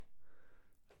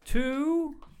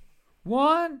2,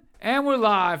 1, and we're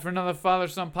live for another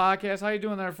Father-Son podcast. How you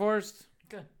doing there, Forrest?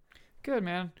 Good. Good,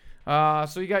 man.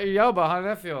 So you got your yellow belt. How did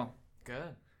that feel?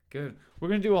 Good. Good. We're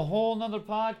going to do a whole nother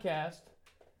podcast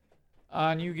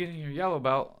on you getting your yellow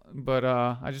belt, but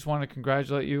I just want to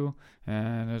congratulate you,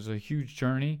 and it's a huge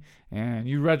journey, and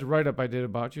you read the write-up I did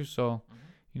about you, so,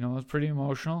 you know, it was pretty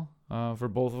emotional for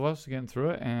both of us getting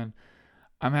through it, and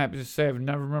I'm happy to say I've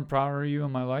never been prouder of you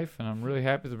in my life, and I'm really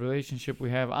happy with the relationship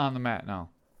we have on the mat now.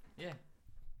 Yeah.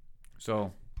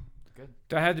 So, good.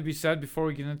 That had to be said before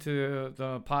we get into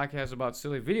the podcast about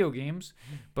silly video games,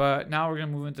 but now we're going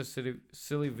to move into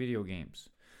silly video games.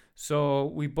 So,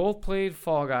 we both played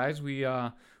Fall Guys. We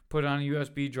put it on a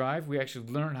USB drive. We actually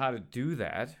learned how to do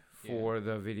that for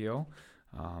the video.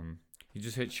 You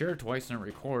just hit share twice and it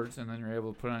records, and then you're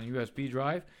able to put it on a USB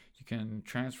drive. You can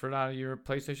transfer it out of your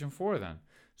PlayStation 4 then.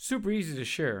 Super easy to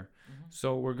share.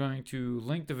 So we're going to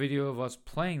link the video of us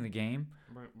playing the game.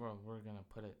 We're going to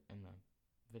put it in the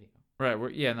video.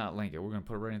 Right, not link it. We're going to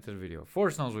put it right into the video.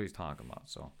 Forrest knows what he's talking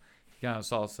about, so he got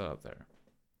us all set up there.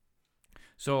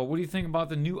 So what do you think about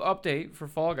the new update for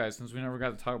Fall Guys, since we never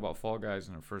got to talk about Fall Guys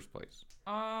in the first place?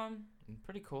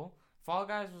 Pretty cool. Fall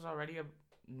Guys was already a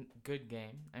good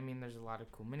game. I mean, there's a lot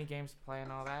of cool mini games to play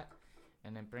and all that,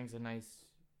 and it brings a nice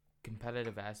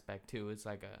competitive aspect too. It's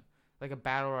like a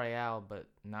battle royale, but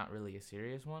not really a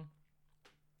serious one.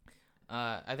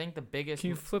 I think the biggest. Can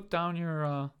you flip down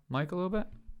your mic a little bit?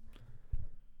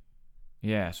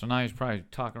 Yeah, so now he's probably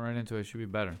talking right into it. Should be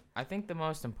better. I think the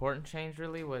most important change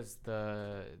really was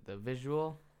the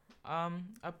visual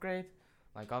upgrade.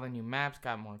 Like all the new maps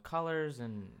got more colors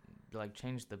and like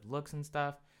changed the looks and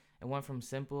stuff. It went from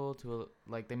simple to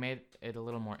like they made it a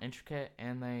little more intricate,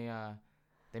 and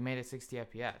they made it 60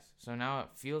 FPS. So now it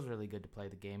feels really good to play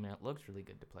the game, and it looks really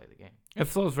good to play the game. It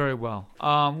flows very well.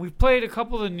 We've played a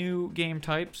couple of the new game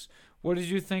types. What did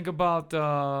you think about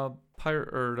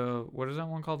what is that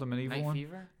one called? The medieval one? Night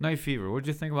Fever? Night Fever. What did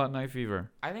you think about Night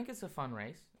Fever? I think it's a fun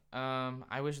race.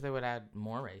 I wish they would add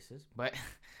more races, but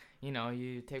you know,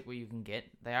 you take what you can get.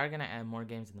 They are gonna add more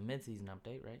games in the mid-season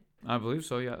update, right? I believe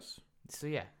so. Yes. So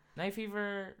yeah, Night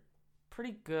Fever,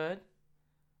 pretty good.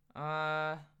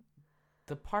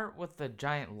 The part with the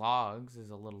giant logs is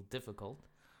a little difficult,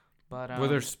 but where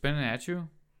they're spinning at you,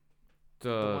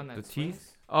 the one the that teeth.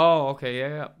 swings? Oh, okay,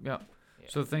 yeah.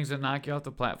 So things that knock you off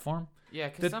the platform. Yeah,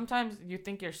 because sometimes you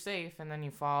think you're safe and then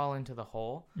you fall into the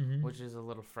hole, which is a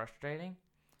little frustrating.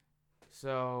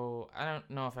 So I don't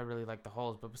know if I really like the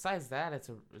holes, but besides that, it's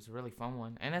a really fun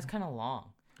one, and it's kind of long.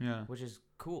 Yeah. Which is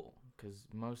cool because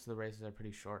most of the races are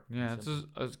pretty short. Yeah,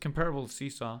 it's comparable to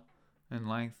Seesaw in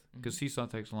length, because Seesaw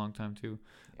takes a long time too.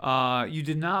 You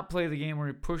did not play the game where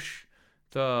you push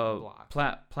the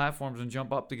platforms and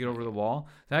jump up to get over the wall.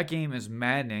 That game is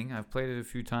maddening. I've played it a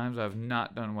few times. I've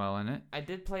not done well in it. I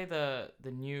did play the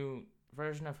new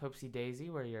version of Hoopsie Daisy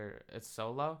where it's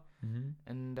solo,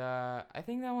 and I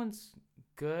think that one's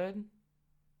good.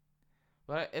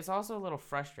 But it's also a little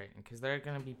frustrating because there are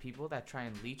going to be people that try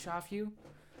and leech off you,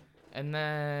 and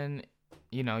then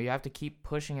you know you have to keep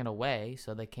pushing it away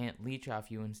so they can't leech off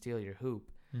you and steal your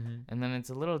hoop. And then it's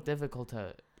a little difficult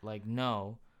to like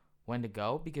know when to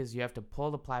go because you have to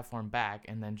pull the platform back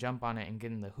and then jump on it and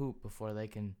get in the hoop before they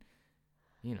can,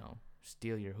 you know,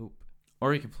 steal your hoop.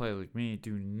 Or you can play like me,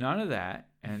 do none of that,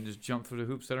 and just jump through the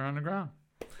hoops that are on the ground.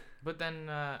 But then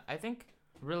I think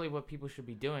really what people should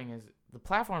be doing is the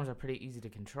platforms are pretty easy to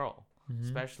control,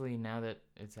 especially now that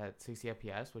it's at 60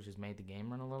 FPS, which has made the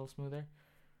game run a little smoother.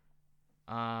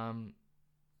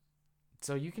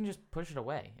 So you can just push it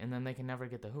away, and then they can never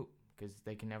get the hoop because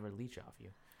they can never leech off you.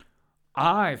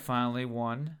 I finally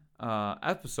won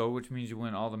episode, which means you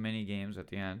win all the mini games at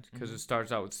the end, because it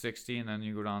starts out with 60, and then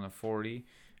you go down to 40,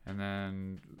 and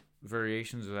then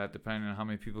variations of that depending on how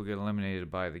many people get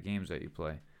eliminated by the games that you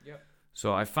play. Yep.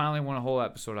 So I finally won a whole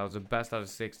episode. I was the best out of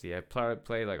 60. I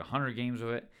played like 100 games of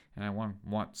it, and I won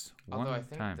once. Although I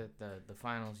think that the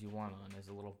finals you won on is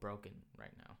a little broken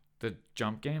right now. The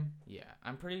jump game? Yeah.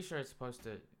 I'm pretty sure it's supposed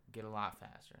to get a lot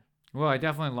faster. Well, I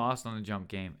definitely lost on the jump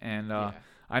game, and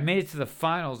I made it to the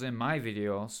finals in my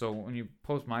video. So when I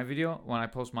post my video,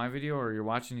 or you're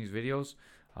watching these videos,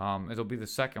 it'll be the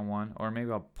second one, or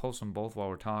maybe I'll post them both while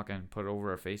we're talking, put it over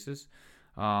our faces.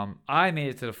 I made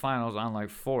it to the finals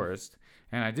unlike Forrest,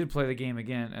 and I did play the game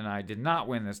again, and I did not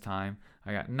win this time.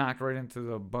 I got knocked right into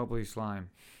the bubbly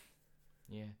slime.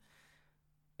 Yeah.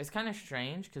 It's kind of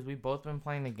strange because we've both been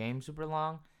playing the game super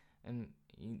long, and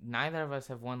neither of us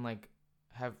have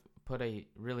put a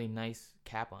really nice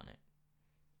cap on it.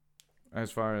 As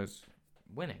far as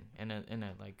winning in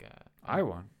a like. I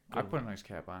won. I put a nice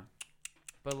cap on.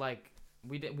 But like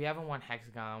We haven't won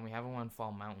Hexagon. We haven't won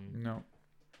Fall Mountain. No.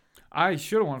 I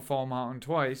should have won Fall Mountain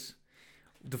twice.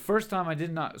 The first time I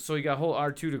did not. So you got whole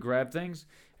R2 to grab things,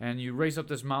 and you race up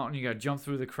this mountain. You got to jump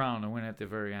through the crown and win at the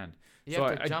very end. You so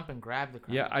have to jump and grab the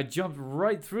crown. Yeah, I jumped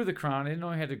right through the crown. I didn't know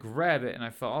I had to grab it, and I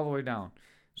fell all the way down.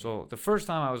 So the first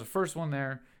time I was the first one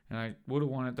there, and I would have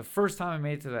won it. The first time I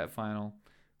made it to that final,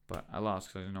 but I lost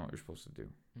because I didn't know what you're supposed to do.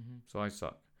 Mm-hmm. So I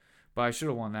suck. But I should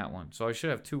have won that one. So I should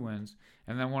have 2 wins.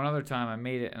 And then one other time I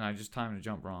made it, and I just timed the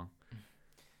jump wrong.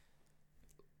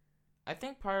 I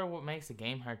think part of what makes the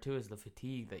game hard too is the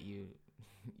fatigue that you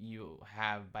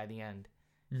have by the end.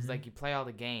 It's like you play all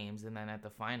the games, and then at the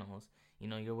finals,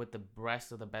 you're with the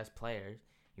rest of the best players.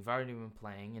 You've already been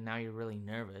playing, and now you're really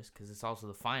nervous because it's also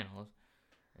the finals.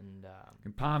 And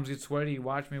your palms get sweaty. You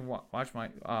watch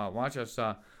us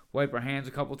wipe our hands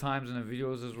a couple times in the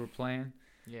videos as we're playing.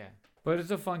 Yeah. But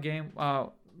it's a fun game.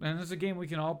 And it's a game we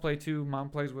can all play too. Mom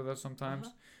plays with us sometimes.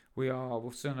 Uh-huh.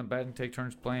 We'll sit in a bed and take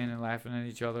turns playing and laughing at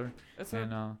each other.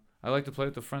 I like to play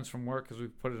with the friends from work because we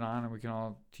put it on and we can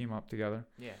all team up together.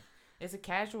 Yeah. It's a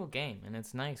casual game, and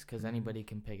it's nice because anybody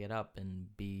can pick it up and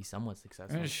be somewhat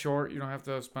successful. And it's short. You don't have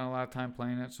to spend a lot of time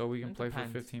playing it, so we can play for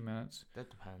 15 minutes.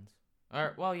 That depends.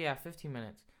 Or, well, yeah, 15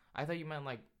 minutes. I thought you meant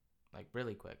like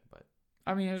really quick, but...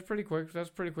 I mean, it's pretty quick.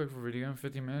 That's pretty quick for a video game.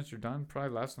 15 minutes, you're done.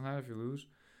 Probably less than that if you lose.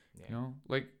 Yeah.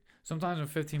 Sometimes in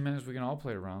 15 minutes we can all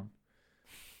play around.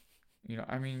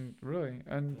 I mean, really.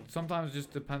 And sometimes it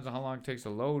just depends on how long it takes to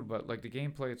load, but the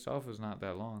gameplay itself is not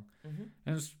that long. Mm-hmm.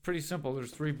 And it's pretty simple.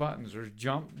 There's 3 buttons. There's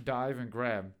jump, dive, and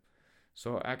grab.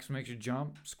 So X makes you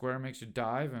jump, square makes you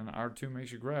dive, and R2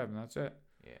 makes you grab, and that's it.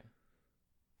 Yeah.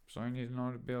 So I need to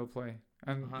know to be able to play.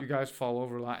 And you guys fall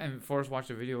over a lot. And Forrest watched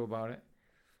a video about it.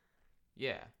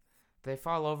 Yeah. They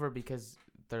fall over because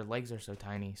their legs are so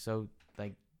tiny. So,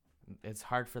 it's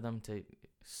hard for them to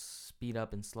speed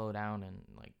up and slow down and,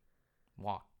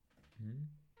 walk. Mm-hmm.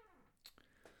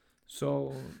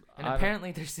 So... And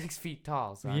apparently they're 6 feet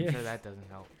tall, so I'm sure that doesn't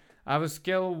help. I have a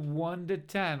scale of 1 to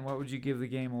 10. What would you give the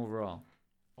game overall?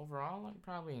 Overall,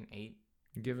 probably an 8.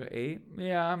 You give it 8?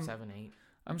 Yeah, I'm... 7, 8.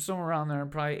 I'm somewhere around there. I'm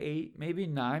probably 8, maybe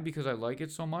 9 because I like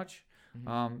it so much.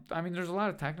 Mm-hmm. I mean, there's a lot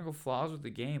of technical flaws with the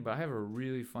game, but I have a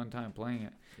really fun time playing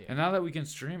it. Yeah. And now that we can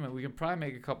stream it, we can probably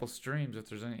make a couple streams if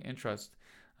there's any interest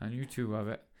on YouTube of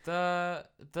it.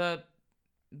 The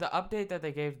update that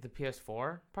they gave the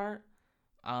PS4 part,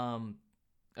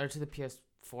 or to the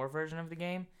PS4 version of the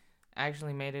game,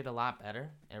 actually made it a lot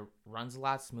better. It runs a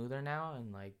lot smoother now,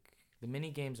 and the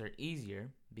mini games are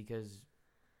easier because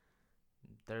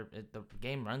the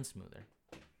game runs smoother.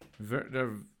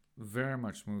 They're very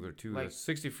much smoother too.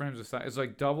 60 frames a second. It's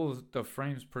double the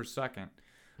frames per second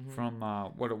from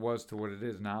what it was to what it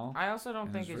is now. I also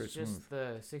don't think it's just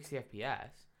the 60 FPS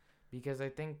because I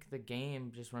think the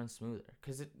game just runs smoother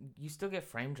because you still get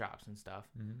frame drops and stuff.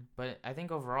 Mm-hmm. But I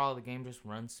think overall the game just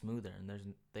runs smoother,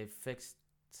 and they've fixed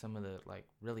some of the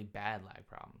really bad lag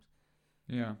problems.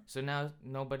 Yeah. So now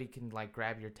nobody can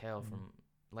grab your tail from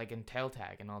in Tail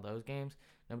Tag and all those games.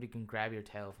 Nobody can grab your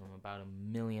tail from about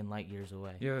 1,000,000 light years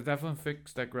away. Yeah, they definitely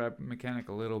fixed that grab mechanic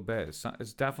a little bit.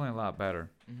 It's definitely a lot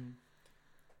better. Mm-hmm.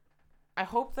 I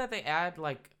hope that they add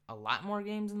a lot more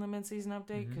games in the mid-season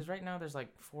update because right now there's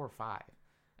 4 or 5,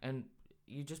 and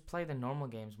you just play the normal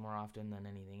games more often than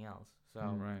anything else. So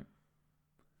right.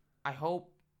 I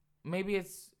hope maybe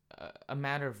it's a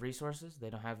matter of resources. They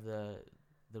don't have the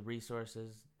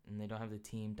resources, and they don't have the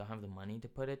team, don't have the money to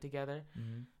put it together.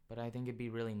 Mm-hmm. But I think it'd be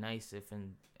really nice if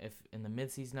in the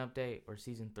mid-season update or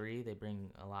season 3 they bring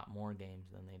a lot more games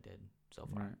than they did so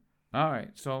far. Right. All right,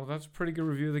 so that's a pretty good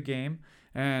review of the game.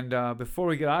 And before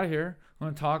we get out of here, I'm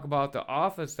going to talk about the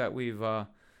office that we've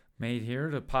made here,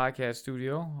 the podcast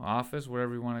studio, office,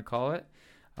 whatever you want to call it.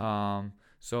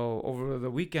 So over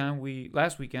the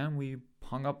last weekend, we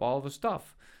hung up all the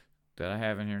stuff that I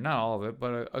have in here. Not all of it,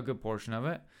 but a good portion of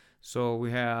it. So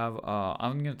we have,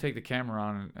 I'm going to take the camera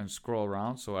on and scroll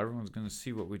around so everyone's going to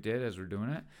see what we did as we're doing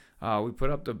it. We put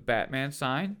up the Batman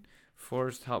sign.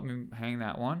 Forrest helped me hang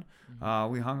that one.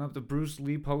 We hung up the Bruce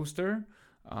Lee poster.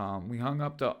 We hung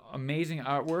up the amazing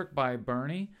artwork by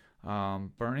Bernie.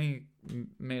 Bernie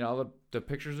made all the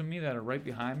pictures of me that are right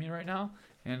behind me right now.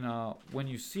 And when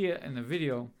you see it in the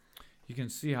video, you can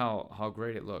see how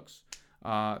great it looks.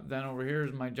 Then over here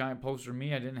is my giant poster of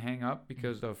me. I didn't hang up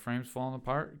because the frame's falling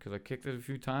apart because I kicked it a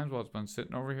few times while it's been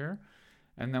sitting over here.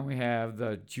 And then we have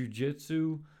the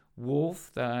Jiu-Jitsu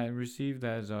wolf that I received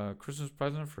as a Christmas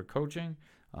present for coaching.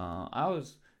 I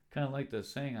was kind of like the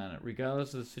saying on it,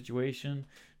 regardless of the situation,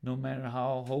 no matter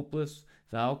how hopeless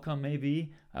the outcome may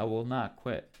be, I will not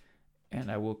quit. And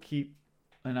I will keep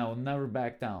and I will never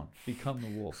back down. Become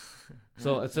the wolf.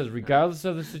 So it says, regardless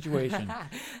of the situation,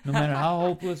 no matter how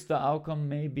hopeless the outcome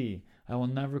may be, I will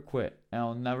never quit. And I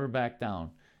will never back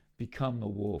down. Become the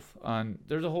wolf.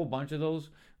 There's a whole bunch of those,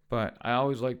 but I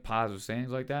always like positive sayings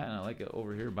like that, and I like it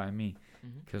over here by me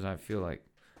because I feel like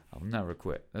I'll never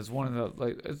quit. That's one of the,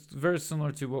 like, it's very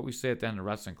similar to what we say at the end of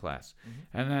wrestling class.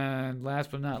 And then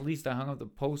last but not least, I hung up the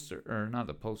poster, or not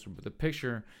the poster, but the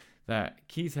picture that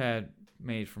Keith had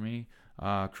made for me.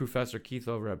 Crewfester Keith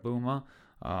over at Booma.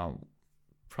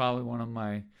 Probably one of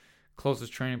my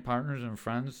closest training partners and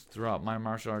friends throughout my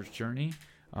martial arts journey.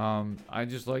 I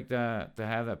just like that, to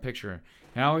have that picture.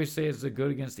 And I always say it's the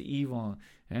good against the evil.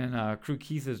 And Crew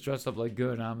Keith is dressed up like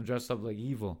good, and I'm dressed up like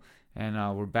evil. And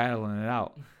we're battling it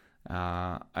out.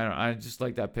 I just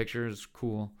like that picture. It's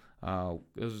cool.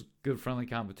 It was good friendly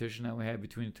competition that we had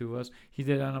between the two of us. He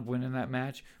did end up winning that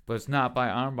match, but it's not by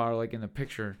armbar like in the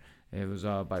picture. It was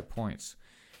by points.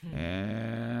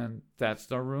 And that's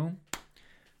the room.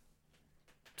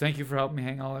 Thank you for helping me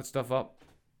hang all that stuff up.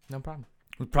 No problem.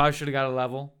 We probably should have got a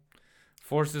level.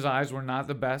 Force's eyes were not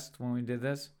the best when we did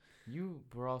this. You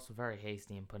were also very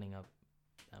hasty in putting up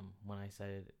when I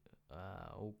said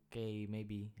okay,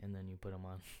 maybe, and then you put them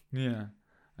on. Yeah,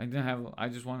 I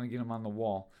just wanted to get them on the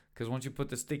wall, because once you put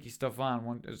the sticky stuff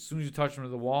on, as soon as you touch them to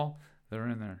the wall, they're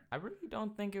in there. I really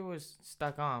don't think it was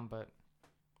stuck on, but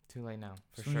too late now.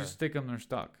 For as soon sure. as you stick them, they're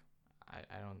stuck.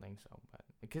 I don't think so, but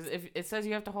because if it says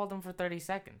you have to hold them for 30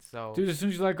 seconds, so dude, as soon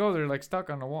as you let go, they're like stuck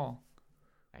on the wall.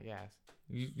 I guess.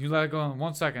 You let it go in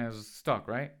 1 second, it's stuck,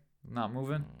 right? Not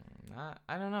moving.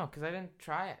 I don't know, because I didn't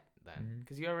try it then.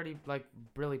 Because you already like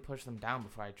really pushed them down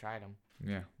before I tried them.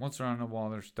 Yeah, once they're on the wall,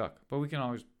 they're stuck. But we can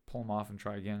always pull them off and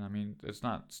try again. I mean, it's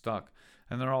not stuck,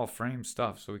 and they're all frame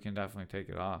stuff, so we can definitely take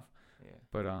it off. Yeah.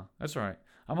 But that's all right.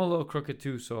 I'm a little crooked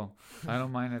too, so I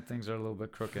don't mind that things are a little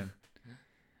bit crooked.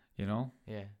 You know?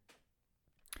 Yeah.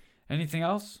 Anything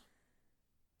else?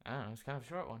 I don't know. It's kind of a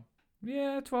short one.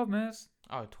 Yeah, 12 minutes.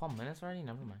 Oh, 12 minutes already?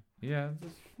 Never mind. Yeah,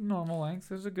 it's normal length.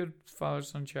 There's a good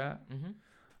father-son chat.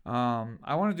 Mm-hmm.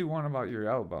 I want to do one about your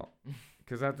yellow belt,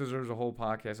 because that deserves a whole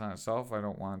podcast on itself. I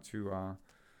don't want to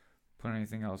put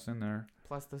anything else in there.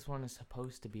 Plus, this one is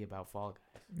supposed to be about Fall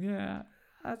Guys. Yeah,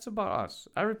 that's about us.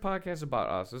 Every podcast is about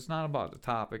us. It's not about the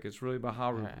topic. It's really about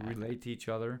how we relate to each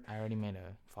other. I already made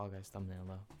a Fall Guys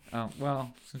thumbnail, though.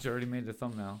 Well, since you already made the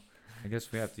thumbnail, I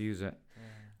guess we have to use it.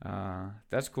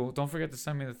 That's cool. Don't forget to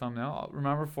send me the thumbnail.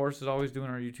 Remember, Force is always doing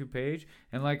our YouTube page.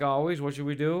 And like always, what should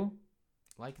we do?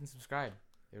 Like and subscribe.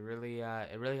 It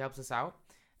really helps us out.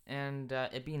 And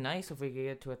it'd be nice if we could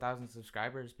get to 1,000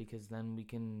 subscribers, because then we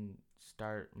can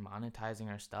start monetizing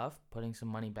our stuff, putting some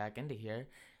money back into here,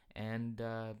 and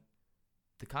the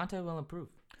content will improve.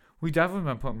 We definitely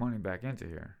been putting money back into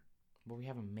here. But we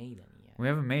haven't made any yet. We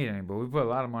haven't made any, but we put a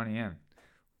lot of money in.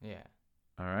 Yeah.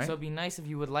 All right. So it'd be nice if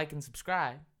you would like and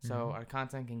subscribe, so our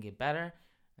content can get better.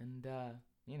 And,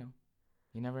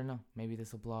 you never know. Maybe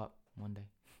this will blow up one day.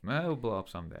 It'll blow up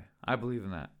someday. I believe in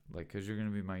that. Like, because you're going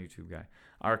to be my YouTube guy.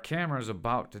 Our camera's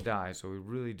about to die, so we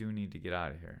really do need to get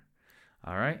out of here.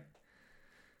 All right?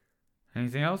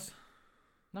 Anything else?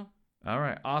 No. All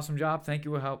right. Awesome job. Thank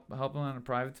you for helping on the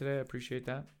private today. I appreciate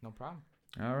that. No problem.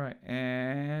 All right.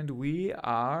 And we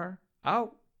are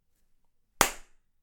out.